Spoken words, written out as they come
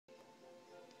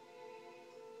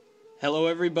Hello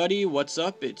everybody, what's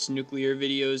up? It's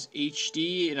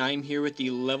NuclearVideosHD, and I'm here with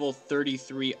the level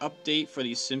 33 update for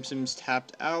the Simpsons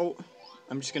Tapped Out.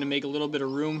 I'm just going to make a little bit of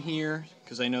room here,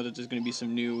 because I know that there's going to be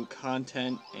some new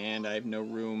content, and I have no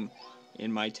room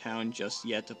in my town just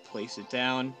yet to place it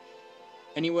down.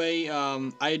 Anyway,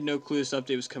 I had no clue this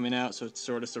update was coming out, so it's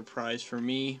sort of a surprise for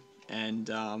me, and,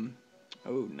 oh,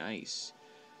 nice.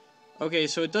 Okay,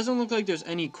 so it doesn't look like there's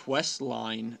any quest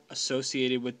line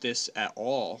associated with this at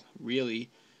all, really.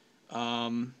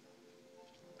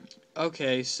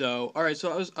 Okay, so alright,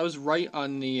 so I was right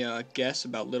on the guess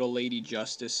about Little Lady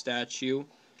Justice statue.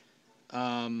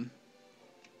 Okay,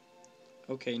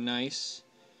 nice.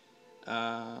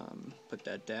 Put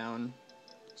that down.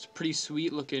 It's a pretty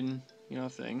sweet looking,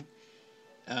 thing.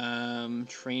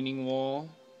 Training wall.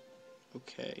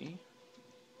 Okay.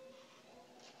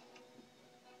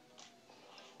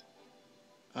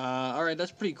 Alright,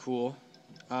 that's pretty cool.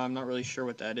 I'm not really sure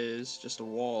what that is. Just a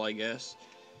wall, I guess.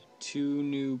 2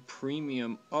 new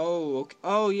premium. Oh, okay.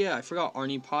 Oh yeah, I forgot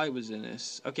Arnie Pie was in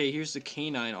this. Okay, here's the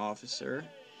canine officer.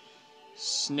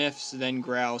 Sniffs, then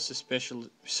growls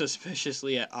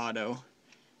suspiciously at Otto.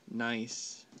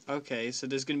 Nice. Okay, so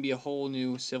there's gonna be a whole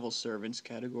new civil servants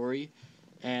category.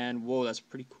 And whoa, that's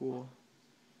pretty cool.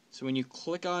 So when you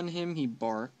click on him, he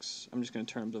barks. I'm just gonna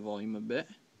turn up the volume a bit.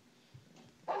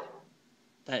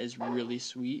 That is really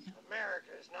sweet.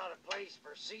 America is not a place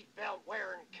for seatbelt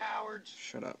wearing cowards.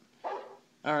 Shut up.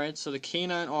 Alright, so the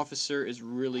canine officer is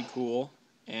really cool,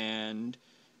 and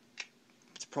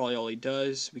that's probably all he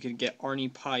does. We can get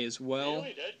Arnie Pie as well.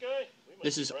 Really, that guy?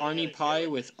 This is Arnie Pie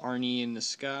with Arnie in the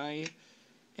Sky,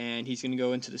 and he's going to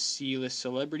go into the C-list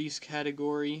celebrities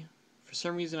category. For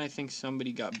some reason, I think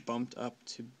somebody got bumped up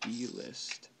to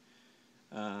B-list.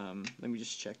 Let me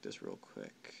just check this real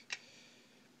quick.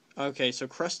 Okay, so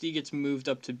Krusty gets moved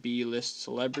up to B-list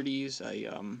celebrities.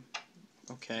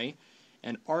 Okay.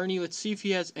 And Arnie, let's see if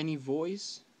he has any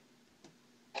voice.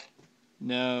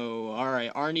 No.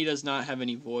 Alright, Arnie does not have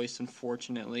any voice,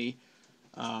 unfortunately.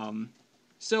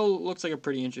 Still looks like a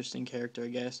pretty interesting character, I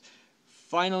guess.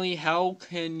 Finally, how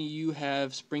can you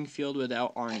have Springfield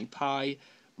without Arnie Pie?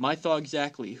 My thought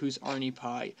exactly. Who's Arnie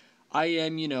Pie? I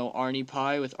am, Arnie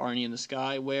Pie with Arnie in the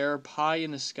Sky, where Pie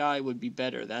in the Sky would be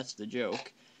better. That's the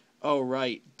joke. Oh,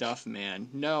 right, Duff Man.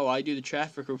 No, I do the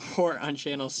traffic report on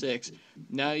Channel 6.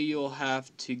 Now you'll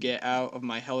have to get out of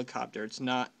my helicopter. It's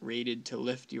not rated to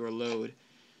lift your load.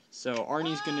 So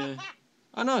Arnie's gonna...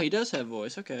 Oh, no, he does have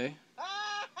voice. Okay.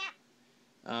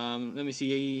 Let me see.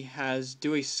 He has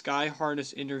do a Sky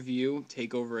Harness interview,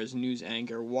 take over as news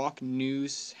anchor, walk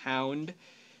news hound,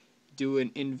 do an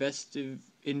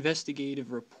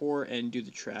investigative report, and do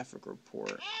the traffic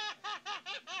report.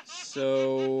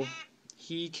 So...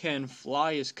 he can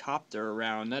fly his copter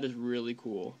around. That is really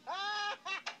cool.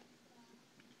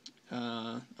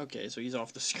 Okay, so he's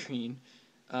off the screen.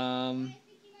 Oh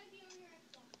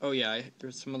yeah,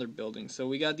 there's some other buildings. So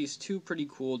we got these 2 pretty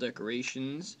cool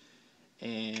decorations.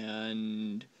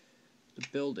 And the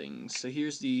buildings. So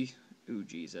here's the... Ooh,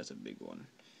 geez, that's a big one.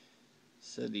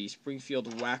 So the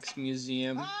Springfield Wax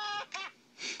Museum.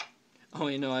 Oh,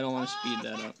 wait, no, I don't want to speed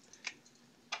that up.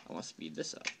 I want to speed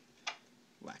this up.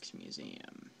 Wax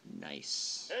Museum.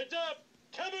 Nice. Heads up!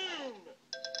 Kaboom!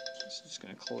 So just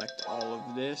gonna collect all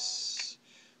of this.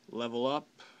 Level up.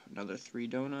 Another 3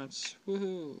 donuts.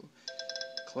 Woohoo!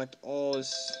 Collect all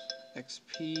this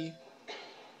XP.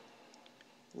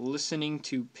 Listening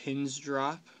to pins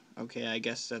drop. Okay, I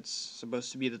guess that's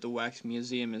supposed to be that the Wax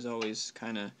Museum is always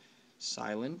kind of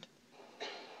silent.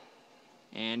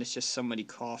 And it's just somebody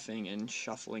coughing and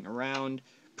shuffling around.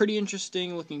 Pretty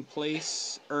interesting looking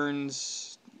place.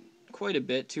 Earns quite a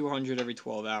bit, 200 every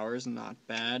 12 hours, not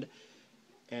bad.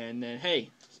 And then, hey,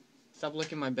 stop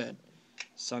licking my bed.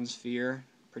 Sun Sphere,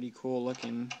 pretty cool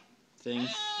looking thing.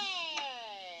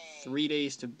 3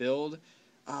 days to build.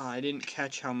 I didn't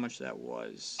catch how much that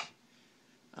was.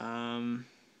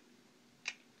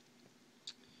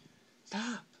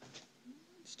 Stop!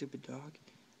 Stupid dog.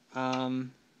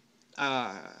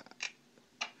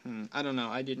 I don't know.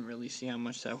 I didn't really see how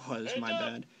much that was. My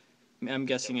bad. I'm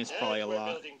guessing it's probably a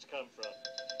lot.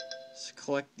 Let's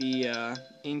collect the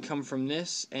income from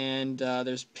this, and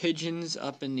there's pigeons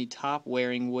up in the top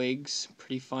wearing wigs.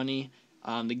 Pretty funny.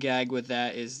 The gag with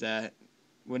that is that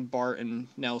when Bart and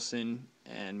Nelson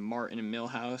and Martin and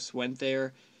Milhouse went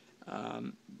there,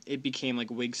 it became like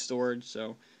wig storage.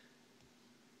 So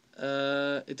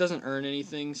it doesn't earn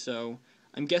anything. So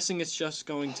I'm guessing it's just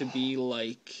going to be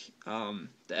like the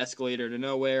Escalator to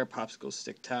Nowhere, Popsicle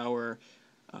Stick Tower,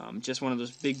 just one of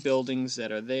those big buildings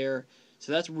that are there.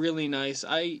 So that's really nice.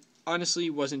 I honestly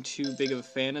wasn't too big of a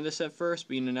fan of this at first,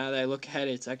 but now that I look at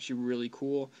it, it's actually really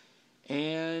cool.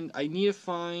 And I need to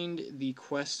find the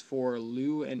quest for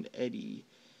Lou and Eddie.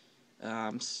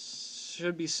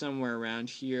 Should be somewhere around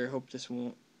here. Hope this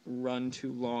won't run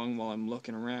too long while I'm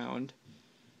looking around.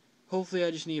 Hopefully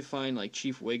I just need to find like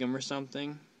Chief Wiggum or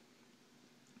something.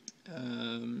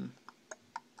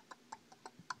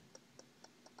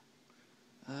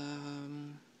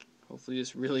 Hopefully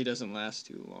this really doesn't last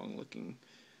too long looking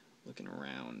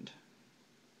around.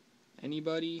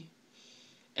 Anybody?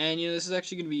 And this is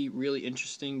actually going to be really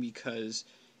interesting because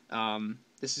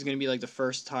this is going to be like the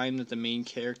first time that the main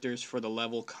characters for the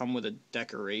level come with a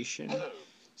decoration.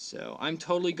 So I'm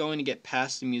totally going to get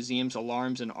past the museum's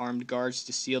alarms and armed guards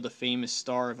to steal the famous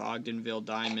Star of Ogdenville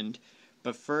diamond.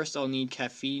 But first I'll need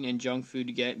caffeine and junk food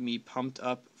to get me pumped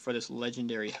up for this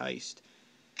legendary heist.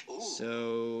 Ooh,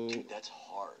 so dude, that's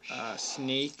harsh.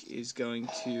 Snake is going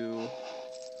to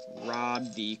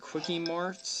rob the Quickie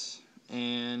Marts,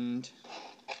 and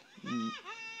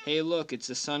hey look, it's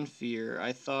a Sunsphere.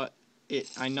 I thought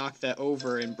I knocked that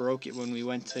over and broke it when we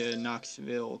went to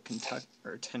Knoxville, Kentucky,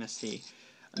 or Tennessee.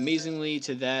 Amazingly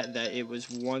to that it was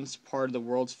once part of the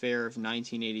World's Fair of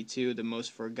 1982, the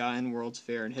most forgotten World's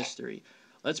Fair in history.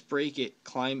 Let's break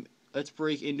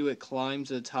into it, climb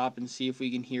to the top, and see if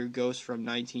we can hear ghosts from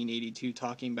 1982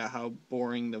 talking about how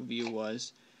boring the view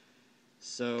was.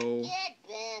 So, Get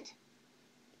bent.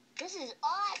 This is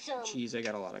awesome. Jeez, I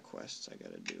got a lot of quests I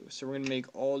gotta do. So we're gonna make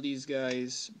all these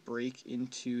guys break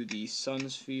into the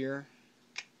Sunsphere.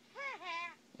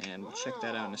 And we'll check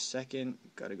that out in a second.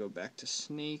 Gotta go back to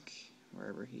Snake,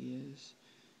 wherever he is.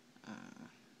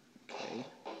 Okay.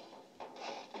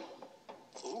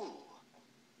 Ooh.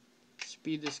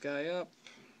 Speed this guy up.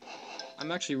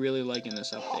 I'm actually really liking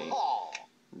this update.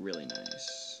 Really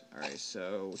nice. Alright,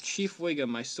 so Chief Wiggum,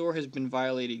 my store has been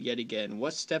violated yet again.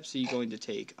 What steps are you going to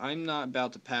take? I'm not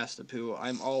about to pass the poo.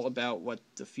 I'm all about what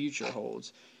the future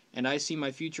holds. And I see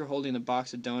my future holding a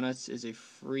box of donuts is a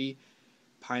free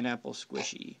pineapple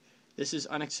squishy. This is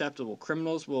unacceptable.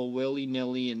 Criminals will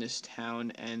willy-nilly in this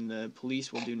town, and the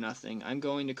police will do nothing. I'm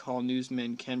going to call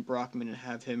newsman Ken Brockman and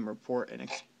have him report an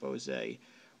expose.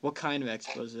 What kind of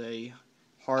expose?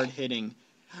 Hard-hitting.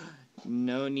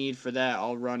 No need for that.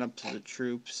 I'll run up to the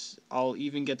troops. I'll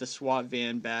even get the SWAT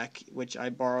van back, which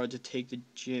I borrowed to take the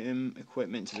gym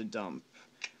equipment to the dump.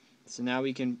 So now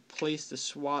we can place the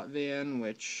SWAT van,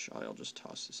 which I'll just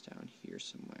toss this down here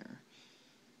somewhere.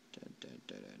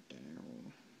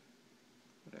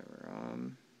 Whatever.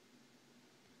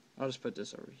 I'll just put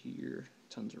this over here.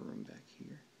 Tons of room back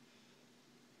here.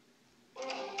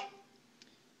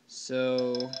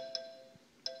 So,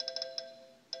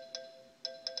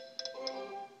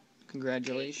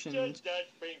 congratulations.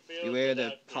 You wear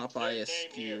the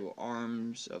Popeye-esque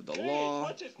arms of the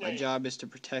law. My job is to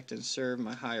protect and serve.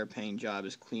 My higher paying job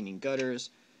is cleaning gutters.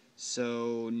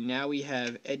 So now we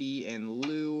have Eddie and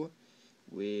Lou,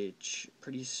 which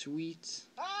pretty sweet.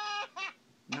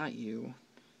 Not you.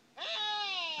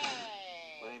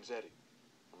 My name's Eddie.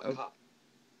 I'm a cop.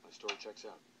 My story checks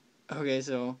out. Okay,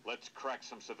 so let's crack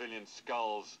some civilian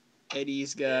skulls.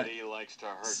 Eddie's got Eddie likes to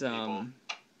hurt some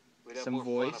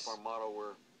voice. Our motto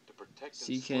were to protect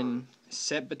So you can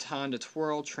set baton to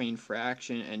twirl, train for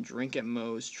action, and drink at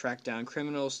Moe's, track down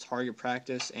criminals, target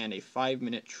practice, and a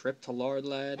 5-minute trip to Lard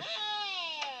Lad.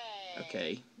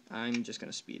 Okay, I'm just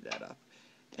gonna speed that up.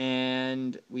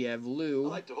 And we have Lou. I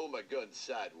like to hold my gun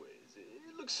sideways.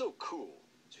 It looks so cool.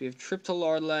 So we have trip to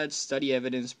Lard Lad, study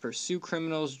evidence, pursue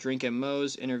criminals, drink at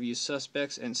Moe's, interview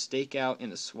suspects, and stake out in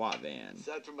the SWAT van.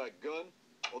 Aside from my gun,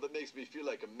 all that makes me feel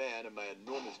like a man are my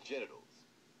enormous genitals.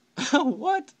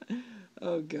 What?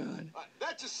 Oh, God.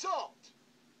 That's assault!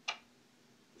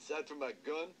 Aside from my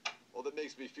gun, all that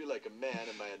makes me feel like a man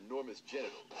are my enormous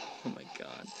genitals. Oh, my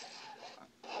God.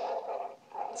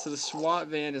 So the SWAT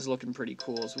van is looking pretty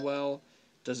cool as well.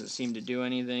 Doesn't seem to do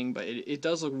anything, but it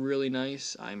does look really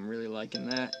nice. I'm really liking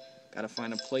that. Gotta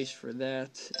find a place for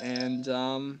that.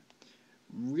 And,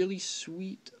 really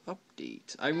sweet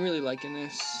update. I'm really liking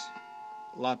this.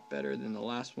 A lot better than the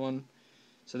last one.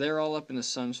 So they're all up in the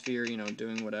Sunsphere,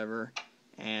 doing whatever.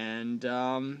 And,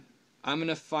 I'm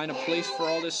gonna find a place for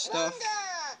all this stuff.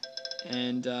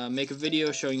 And, make a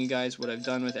video showing you guys what I've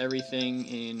done with everything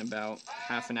in about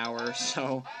half an hour or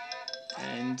so.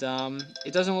 And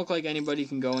it doesn't look like anybody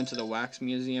can go into the Wax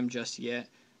Museum just yet.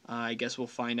 I guess we'll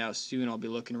find out soon. I'll be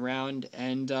looking around.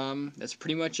 And that's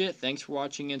pretty much it. Thanks for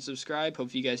watching and subscribe.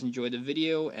 Hope you guys enjoyed the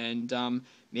video. And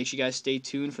make sure you guys stay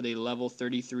tuned for the level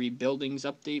 33 buildings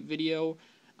update video.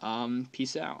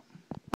 Peace out.